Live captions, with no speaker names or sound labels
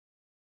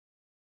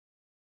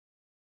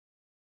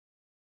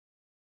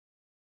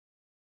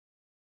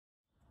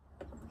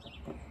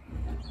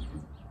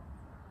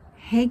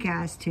Hey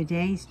guys,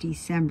 today's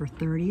December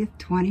 30th,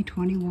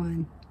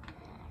 2021.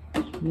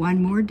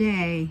 One more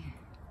day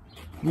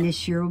and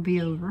this year will be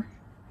over.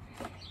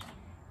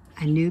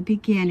 A new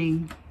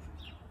beginning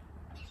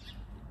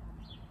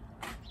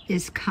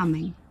is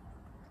coming.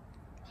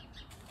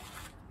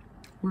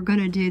 We're going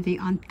to do the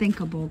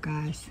unthinkable,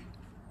 guys.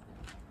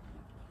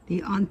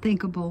 The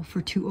unthinkable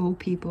for two old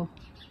people.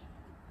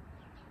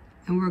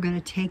 And we're going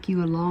to take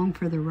you along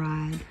for the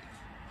ride.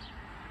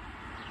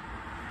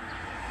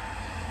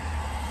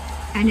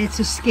 And it's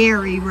a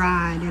scary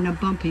ride and a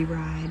bumpy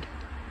ride.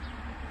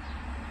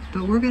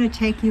 But we're going to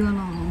take you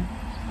along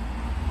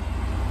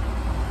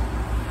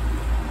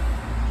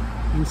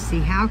and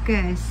see how it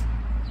goes.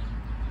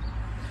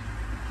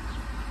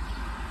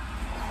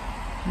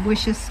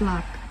 Wish us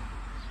luck.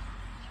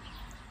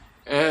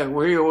 And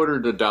we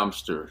ordered a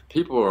dumpster.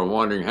 People are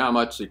wondering how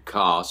much it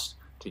costs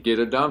to get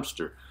a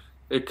dumpster.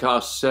 It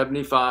costs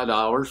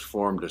 $75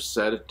 for them to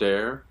set it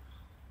there.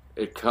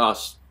 It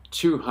costs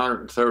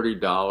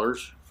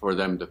 $230 for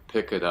them to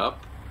pick it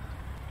up.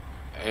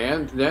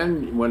 And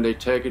then when they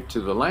take it to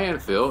the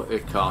landfill,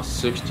 it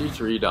costs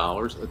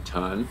 $63 a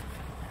ton.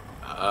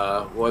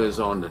 What is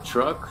on the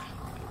truck?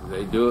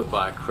 They do it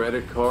by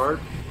credit card.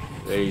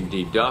 They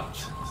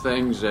deduct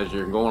things as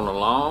you're going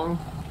along.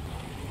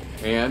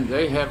 And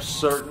they have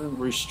certain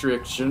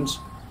restrictions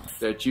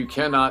that you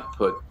cannot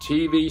put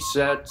TV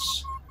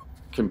sets,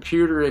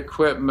 computer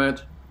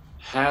equipment,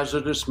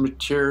 hazardous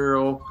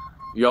material,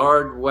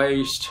 yard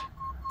waste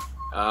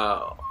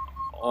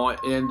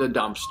in the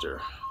dumpster.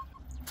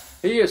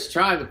 He is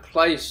trying to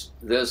place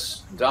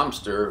this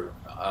dumpster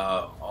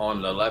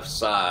on the left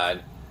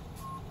side,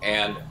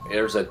 and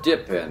there's a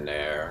dip in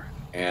there,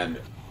 and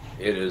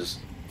it is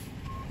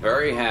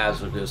very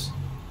hazardous.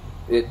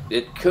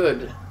 It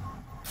could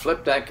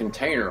flip that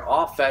container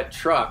off that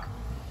truck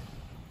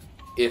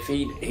if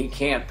he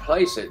can't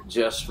place it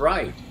just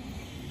right.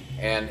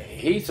 And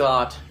he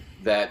thought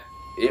that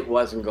it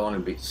wasn't going to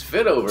be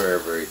fit over there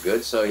very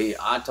good, so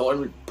I told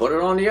him to put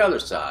it on the other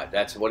side.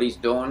 That's what he's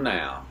doing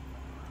now.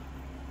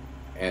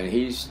 And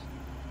he's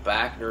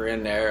backing her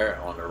in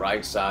there on the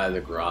right side of the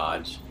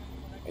garage.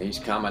 And he's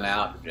coming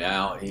out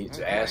now.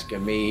 He's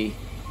asking me,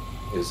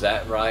 is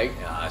that right?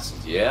 And I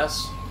said,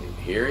 yes. And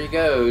here he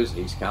goes.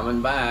 He's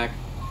coming back.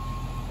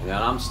 And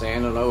then I'm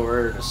standing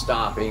over to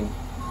stop him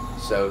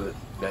so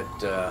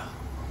that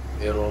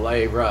it'll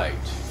lay right.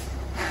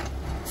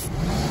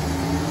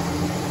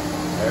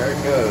 There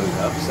it goes,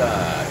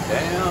 upside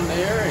down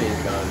there.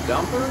 He's gonna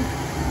dump her.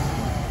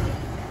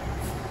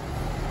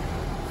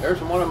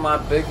 There's one of my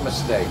big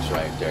mistakes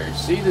right there. You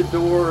see the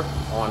door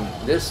on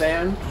this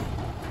end?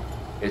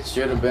 It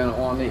should have been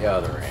on the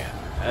other end.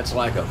 That's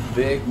like a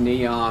big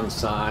neon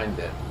sign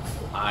that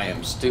I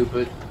am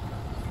stupid.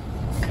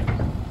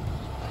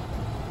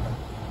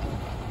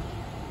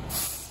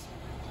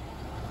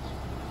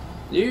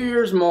 New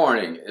Year's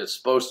morning, it's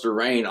supposed to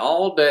rain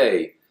all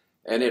day,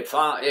 and it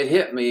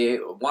hit me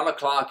at 1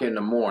 o'clock in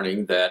the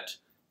morning that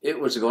it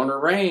was going to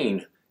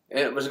rain,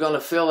 and it was going to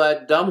fill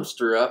that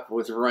dumpster up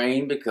with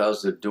rain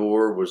because the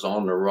door was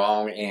on the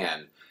wrong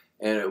end,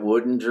 and it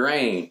wouldn't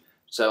drain.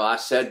 So I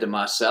said to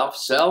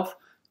myself,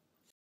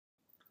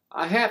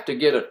 I have to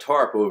get a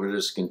tarp over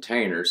this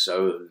container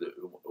so it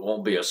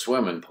won't be a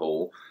swimming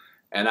pool,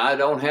 and I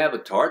don't have a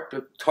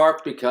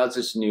tarp because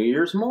it's New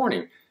Year's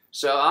morning.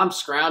 So I'm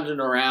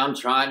scrounging around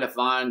trying to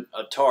find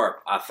a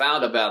tarp. I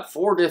found about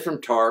 4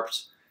 different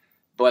tarps,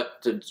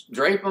 but to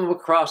drape them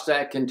across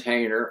that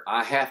container,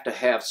 I have to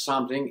have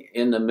something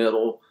in the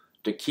middle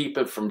to keep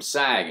it from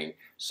sagging.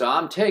 So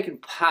I'm taking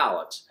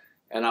pallets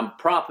and I'm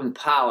propping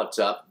pallets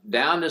up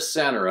down the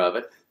center of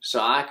it so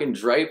I can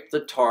drape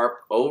the tarp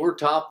over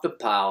top the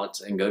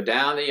pallets and go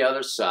down the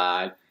other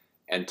side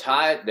and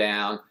tie it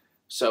down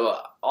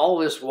so all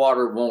this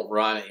water won't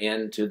run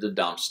into the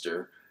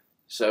dumpster.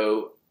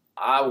 So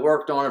I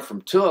worked on it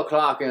from 2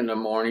 o'clock in the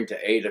morning to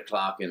 8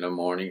 o'clock in the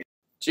morning.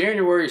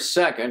 January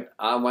 2nd,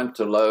 I went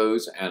to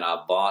Lowe's and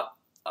I bought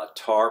a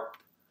tarp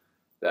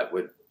that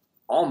would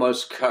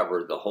almost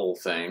cover the whole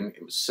thing.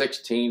 It was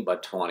 16 by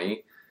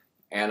 20.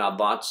 And I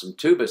bought some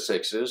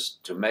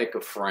 2x6s to make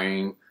a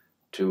frame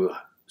to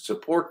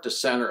support the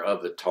center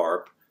of the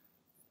tarp.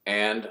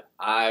 And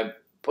I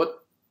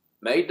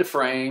made the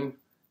frame.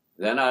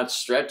 Then I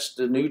stretched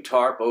the new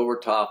tarp over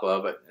top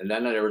of it. And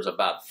then there was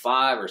about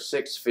 5 or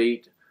 6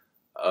 feet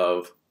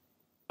of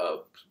a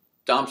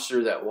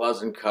dumpster that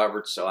wasn't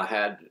covered, so I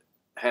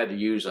had to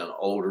use an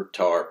older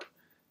tarp,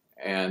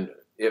 and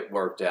it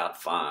worked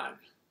out fine.